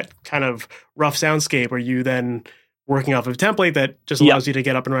got that kind of rough soundscape, are you then working off of a template that just allows you to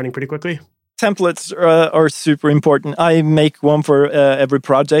get up and running pretty quickly? Templates are super important. I make one for every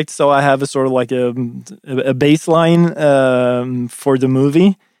project, so I have a sort of like a baseline for the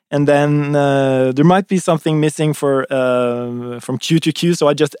movie. And then there might be something missing from cue to cue, so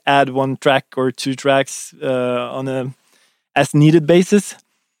I just add one track or two tracks on a as needed basis.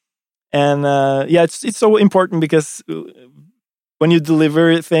 And it's so important because when you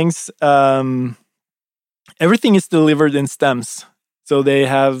deliver things, everything is delivered in stems, so they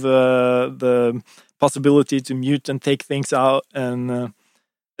have the possibility to mute and take things out and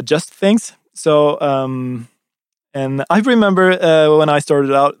adjust things. So. And I remember when I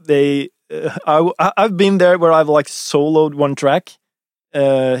started out, I've been there where I've like soloed one track,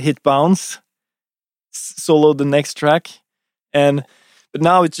 hit bounce, soloed the next track, but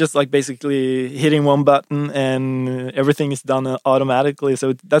now it's just like basically hitting one button and everything is done automatically.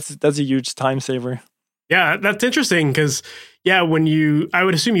 So that's a huge time saver. Yeah, that's interesting because I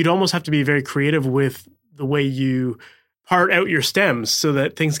would assume you'd almost have to be very creative with the way you part out your stems so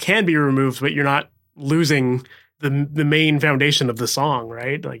that things can be removed, but you're not losing the main foundation of the song,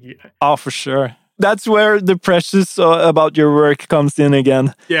 right? Like, oh, for sure. That's where the precious about your work comes in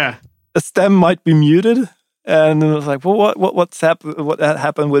again. Yeah, a stem might be muted, and it was like, well, what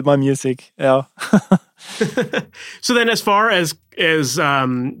happened with my music? Yeah. So then, as far as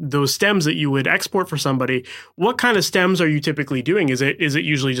those stems that you would export for somebody, what kind of stems are you typically doing? Is it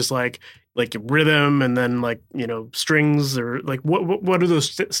usually just like rhythm and then like strings, or like what do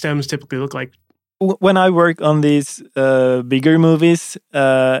those stems typically look like? When I work on these bigger movies,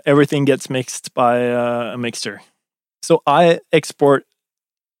 everything gets mixed by a mixer. So I export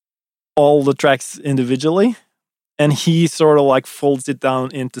all the tracks individually, and he sort of like folds it down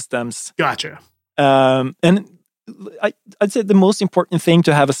into stems. Gotcha. And I'd say the most important thing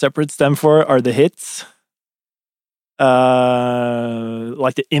to have a separate stem for are the hits,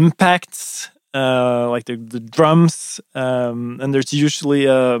 like the impacts, like the drums, and there's usually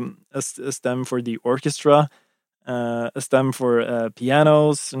a stem for the orchestra, a stem for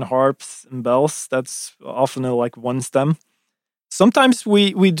pianos and harps and bells. That's often like one stem. Sometimes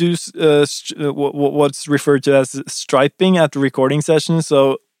we do what's referred to as striping at the recording session.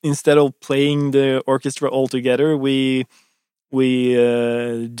 So instead of playing the orchestra all together, we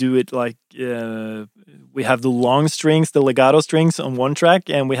do it like we have the long strings, the legato strings on one track,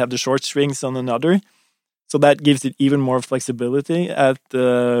 and we have the short strings on another. So that gives it even more flexibility at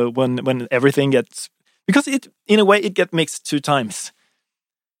when everything gets, because it in a way it gets mixed 2 times.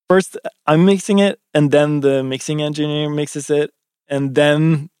 First I'm mixing it, and then the mixing engineer mixes it, and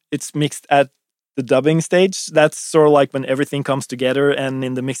then it's mixed at the dubbing stage. That's sort of like when everything comes together, and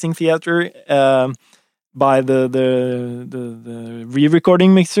in the mixing theater by the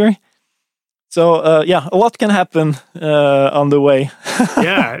re-recording mixer. So yeah, a lot can happen on the way.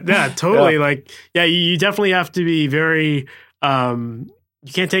 yeah, totally. Yeah. You definitely have to be very.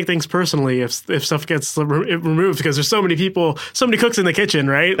 You can't take things personally if stuff gets removed, because there's so many people, so many cooks in the kitchen,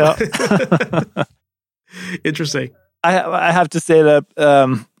 right? Yeah. Interesting. I have to say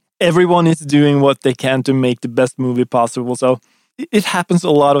that everyone is doing what they can to make the best movie possible. So it happens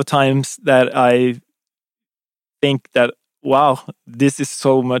a lot of times that I think that, wow, this is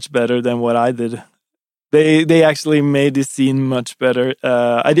so much better than what I did. They actually made this scene much better.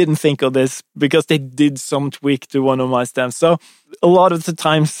 I didn't think of this because they did some tweak to one of my stems. So a lot of the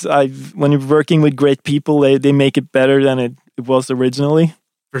times, when you're working with great people, they make it better than it was originally.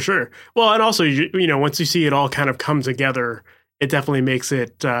 For sure. Well, and also, once you see it all kind of come together, it definitely makes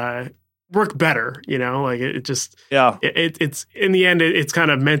it work better. Like it just, yeah. It's in the end, it's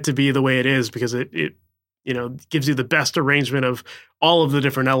kind of meant to be the way it is, because it gives you the best arrangement of all of the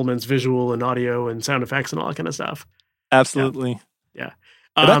different elements, visual and audio and sound effects and all that kind of stuff. Absolutely. Yeah.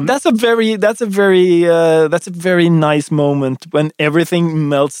 That's a very nice moment when everything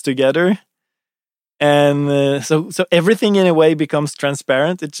melts together. And so everything in a way becomes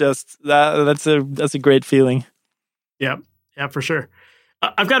transparent. It just that's a great feeling. Yeah, for sure.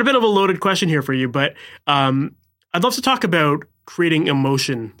 I've got a bit of a loaded question here for you, but I'd love to talk about creating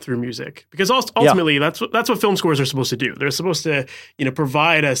emotion through music, because ultimately that's what film scores are supposed to do. They're supposed to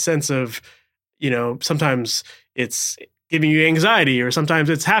provide a sense of sometimes it's giving you anxiety, or sometimes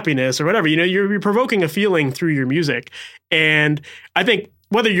it's happiness, or whatever. You're provoking a feeling through your music, and I think,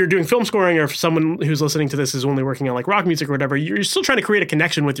 whether you're doing film scoring or if someone who's listening to this is only working on like rock music or whatever, you're still trying to create a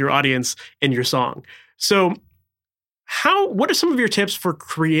connection with your audience and your song. So what are some of your tips for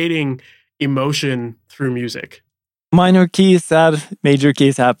creating emotion through music? Minor key is sad, major key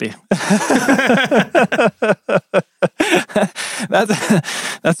is happy.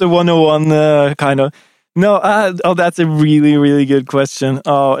 That's a 101 kind of. No, that's a really, really good question.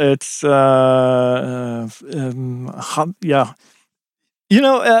 Oh, it's yeah.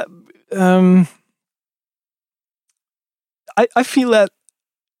 I feel that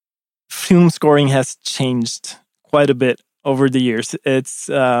film scoring has changed quite a bit over the years. It's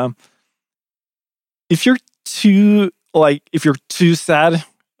if you're too sad,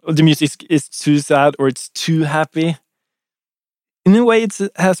 the music is too sad, or it's too happy. In a way, it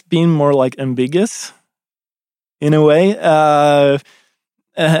has been more like ambiguous. In a way,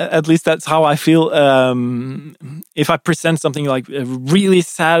 at least that's how I feel. If I present something like a really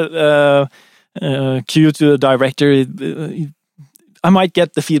sad cue to a director, I might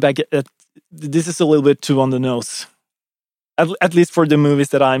get the feedback that this is a little bit too on the nose. At least for the movies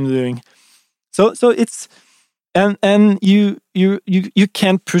that I'm doing. So it's and you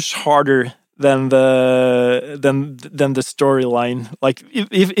can't push harder than the storyline. Like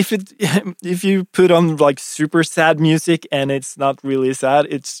if you put on like super sad music and it's not really sad,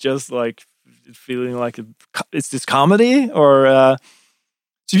 it's just like feeling like it's this comedy, or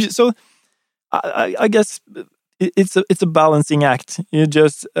so I guess it's a balancing act. You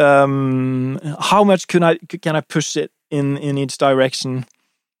just how much can I push it in each direction.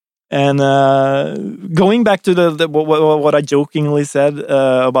 And going back to what I jokingly said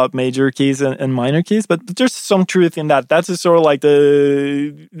about major keys and minor keys, but there's some truth in that. That's sort of like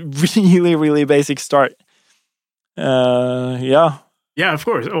the really, really basic start. Yeah. Yeah, of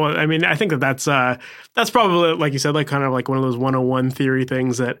course. Well, I mean, I think that's probably, like you said, like kind of like one of those 101 theory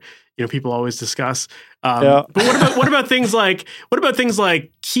things that people always discuss. Yeah. But what about things like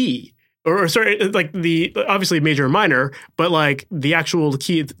key? Or sorry, like the obviously major and minor, but like the actual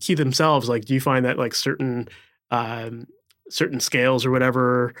key themselves. Like, do you find that like certain scales or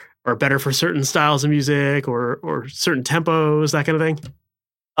whatever are better for certain styles of music, or certain tempos, that kind of thing?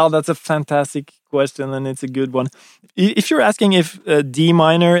 Oh, that's a fantastic question, and it's a good one. If you're asking if D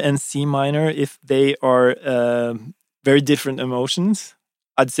minor and C minor, if they are very different emotions,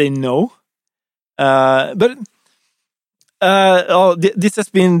 I'd say no. But this has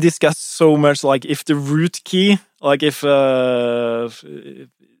been discussed so much. Like if the root key, Like if the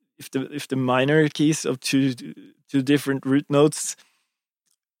minor keys of two different root notes,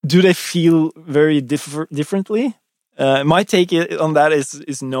 do they feel very differently? My take on that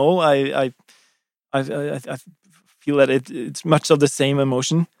is no. I feel that it's much of the same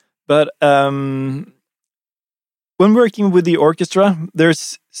emotion. But when working with the orchestra,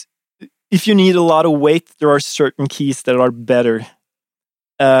 if you need a lot of weight, there are certain keys that are better.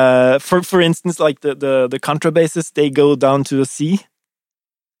 For instance, like the contrabasses, they go down to a C.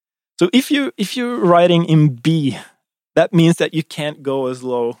 So if you're writing in B, that means that you can't go as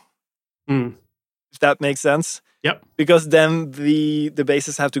low. If that makes sense. Yep. Because then the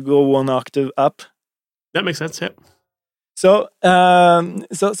basses have to go one octave up. That makes sense. Yep. So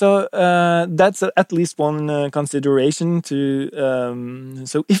that's at least one consideration to.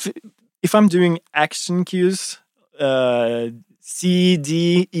 So if I'm doing action cues, C,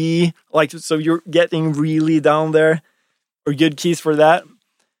 D, E, like, so you're getting really down there, or good keys for that.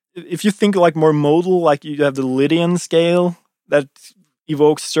 If you think like more modal, like you have the Lydian scale that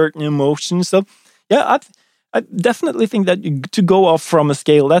evokes certain emotions. So yeah, I definitely think that to go off from a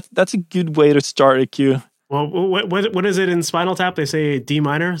scale, that's a good way to start a cue. Well, what is it in Spinal Tap? They say D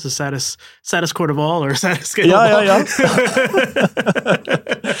minor is the saddest chord of all, or saddest scale of all. Yeah.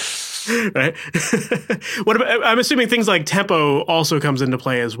 Right. What about, I'm assuming things like tempo also comes into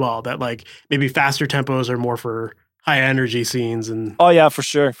play as well. That like maybe faster tempos are more for high energy scenes and. Oh yeah, for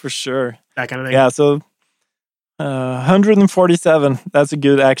sure. That kind of thing. Yeah. So 147. That's a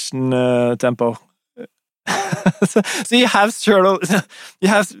good action tempo. So you have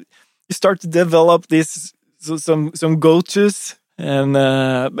you start to develop these some go-tos, and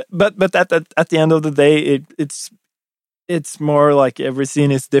but at the end of the day, it's more like every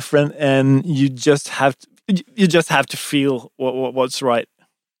scene is different, and you just have to feel what's right.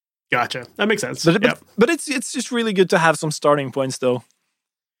 Gotcha. That makes sense. But it's just really good to have some starting points, though.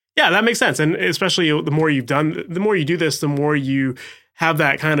 Yeah, that makes sense, and especially the more you do this, the more you have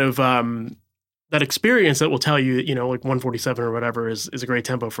that kind of that experience that will tell you, like 147 or whatever is a great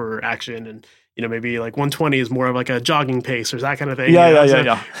tempo for action, and maybe like 120 is more of like a jogging pace or that kind of thing.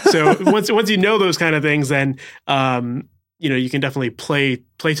 Yeah. So once you know those kind of things, then you can definitely play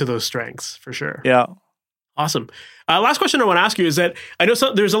to those strengths for sure. Yeah. Awesome. Last question I want to ask you is that I know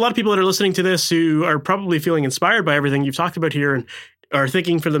there's a lot of people that are listening to this who are probably feeling inspired by everything you've talked about here and are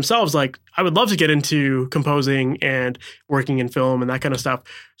thinking for themselves, like, I would love to get into composing and working in film and that kind of stuff.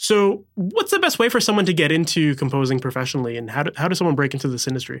 So what's the best way for someone to get into composing professionally, and how does someone break into this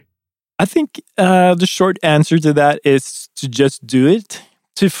industry? I think the short answer to that is to just do it.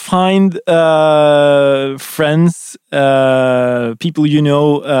 To find friends, people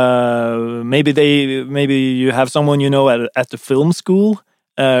maybe you have someone at the film school.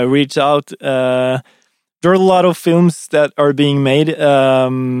 Reach out. There are a lot of films that are being made,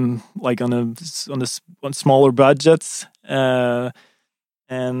 like on smaller budgets, and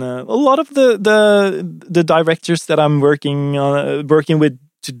a lot of the directors that I'm working with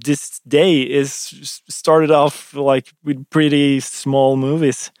to this day is started off like with pretty small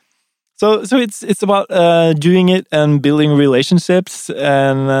movies. So it's about doing it and building relationships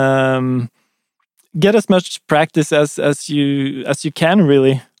and get as much practice as you can,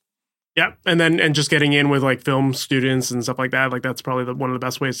 really. Yeah, and just getting in with like film students and stuff like that. Like that's probably one of the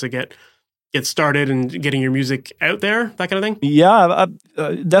best ways to get started and getting your music out there, that kind of thing. Yeah,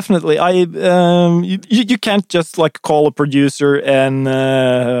 definitely. You can't just like call a producer and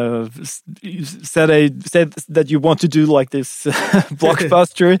say that you want to do like this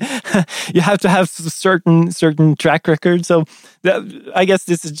blockbuster. You have to have certain track record. So I guess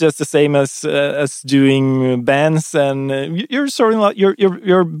this is just the same as doing bands, and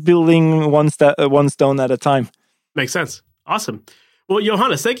you're building one stone at a time. Makes sense. Awesome. Well,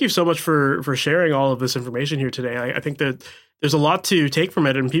 Johannes, thank you so much for sharing all of this information here today. I think that there's a lot to take from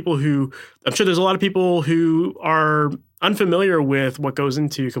it, and I'm sure there's a lot of people who are unfamiliar with what goes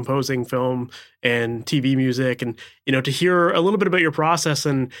into composing film and TV music, and to hear a little bit about your process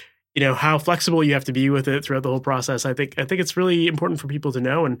and how flexible you have to be with it throughout the whole process. I think it's really important for people to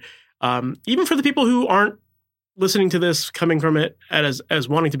know, and even for the people who aren't listening to this coming from it as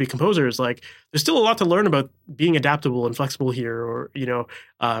wanting to be composers, like there's still a lot to learn about being adaptable and flexible here, or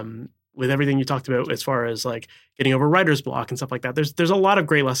with everything you talked about as far as like getting over writer's block and stuff like that. There's a lot of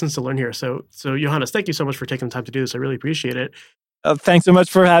great lessons to learn here. So Johannes, thank you so much for taking the time to do this. I really appreciate it. Thanks so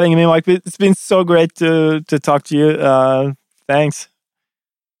much for having me, Mike. It's been so great to talk to you. Thanks.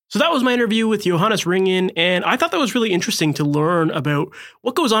 So that was my interview with Johannes Ringen, and I thought that was really interesting to learn about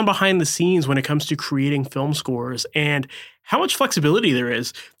what goes on behind the scenes when it comes to creating film scores and how much flexibility there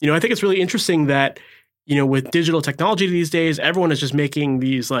is. I think it's really interesting that with digital technology these days, everyone is just making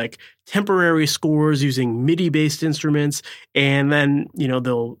these like temporary scores using MIDI-based instruments, and then,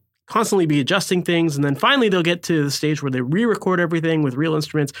 they'll constantly be adjusting things, and then finally they'll get to the stage where they re-record everything with real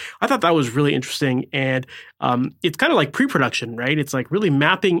instruments. I thought that was really interesting, and it's kind of like pre-production, right? It's like really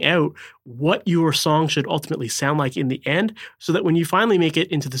mapping out what your song should ultimately sound like in the end, so that when you finally make it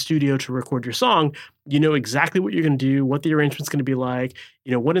into the studio to record your song, you know exactly what you're going to do, what the arrangement's going to be like,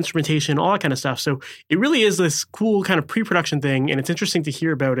 what instrumentation, all that kind of stuff. So it really is this cool kind of pre-production thing, and it's interesting to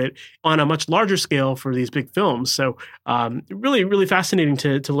hear about it on a much larger scale for these big films. So really, really fascinating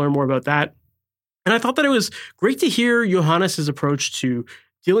to learn more about that. And I thought that it was great to hear Johannes's approach to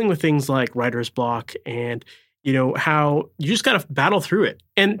dealing with things like writer's block and how you just got to battle through it.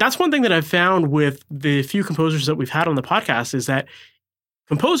 And that's one thing that I've found with the few composers that we've had on the podcast is that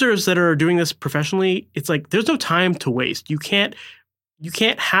composers that are doing this professionally, it's like there's no time to waste. You can't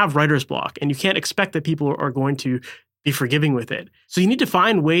have writer's block, and you can't expect that people are going to be forgiving with it. So you need to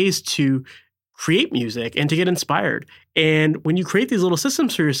find ways to create music and to get inspired. And when you create these little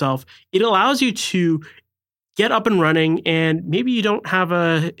systems for yourself, it allows you to get up and running, and maybe you don't have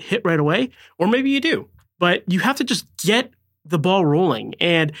a hit right away, or maybe you do, but you have to just get the ball rolling.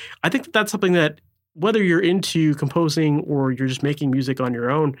 And I think that that's something that, whether you're into composing or you're just making music on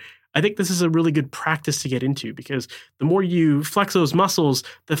your own, I think this is a really good practice to get into, because the more you flex those muscles,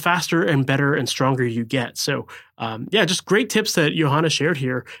 the faster and better and stronger you get. So just great tips that Johannes shared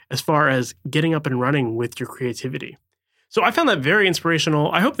here as far as getting up and running with your creativity. So I found that very inspirational.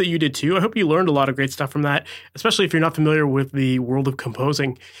 I hope that you did too. I hope you learned a lot of great stuff from that, especially if you're not familiar with the world of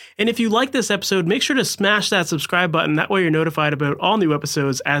composing. And if you like this episode, make sure to smash that subscribe button. That way you're notified about all new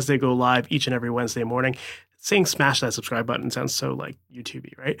episodes as they go live each and every Wednesday morning. Saying smash that subscribe button sounds so like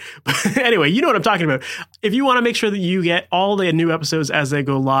YouTube-y, right? But anyway, you know what I'm talking about. If you want to make sure that you get all the new episodes as they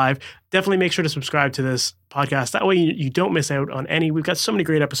go live, definitely make sure to subscribe to this podcast. That way you don't miss out on any. We've got so many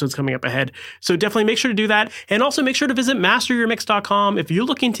great episodes coming up ahead. So definitely make sure to do that. And also make sure to visit masteryourmix.com if you're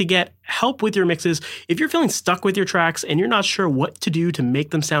looking to get help with your mixes. If you're feeling stuck with your tracks and you're not sure what to do to make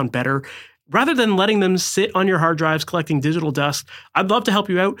them sound better, rather than letting them sit on your hard drives collecting digital dust, I'd love to help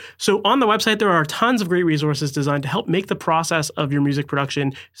you out. So on the website, there are tons of great resources designed to help make the process of your music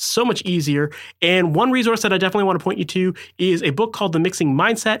production so much easier. And one resource that I definitely want to point you to is a book called The Mixing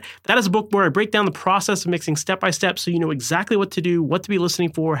Mindset. That is a book where I break down the process of mixing step by step, so you know exactly what to do, what to be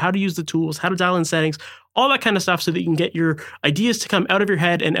listening for, how to use the tools, how to dial in settings, all that kind of stuff, so that you can get your ideas to come out of your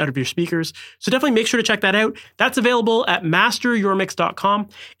head and out of your speakers. So definitely make sure to check that out. That's available at masteryourmix.com.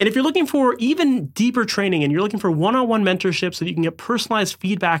 And if you're looking for even deeper training and you're looking for one-on-one mentorship so that you can get personalized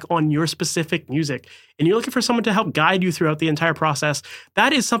feedback on your specific music, and you're looking for someone to help guide you throughout the entire process,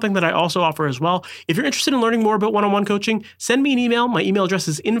 that is something that I also offer as well. If you're interested in learning more about one-on-one coaching, send me an email. My email address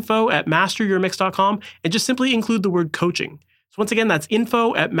is info@masteryourmix.com, and just simply include the word coaching. So once again, that's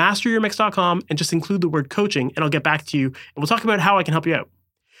info@masteryourmix.com, and just include the word coaching, and I'll get back to you, and we'll talk about how I can help you out.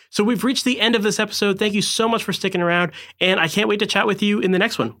 So we've reached the end of this episode. Thank you so much for sticking around, and I can't wait to chat with you in the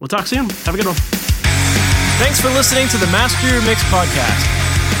next one. We'll talk soon. Have a good one. Thanks for listening to the Master Your Mix podcast.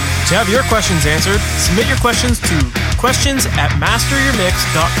 To have your questions answered, submit your questions to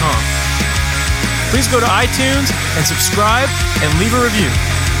questions@masteryourmix.com. Please go to iTunes and subscribe and leave a review.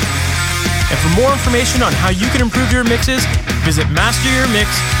 And for more information on how you can improve your mixes, visit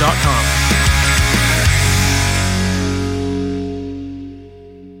masteryourmix.com.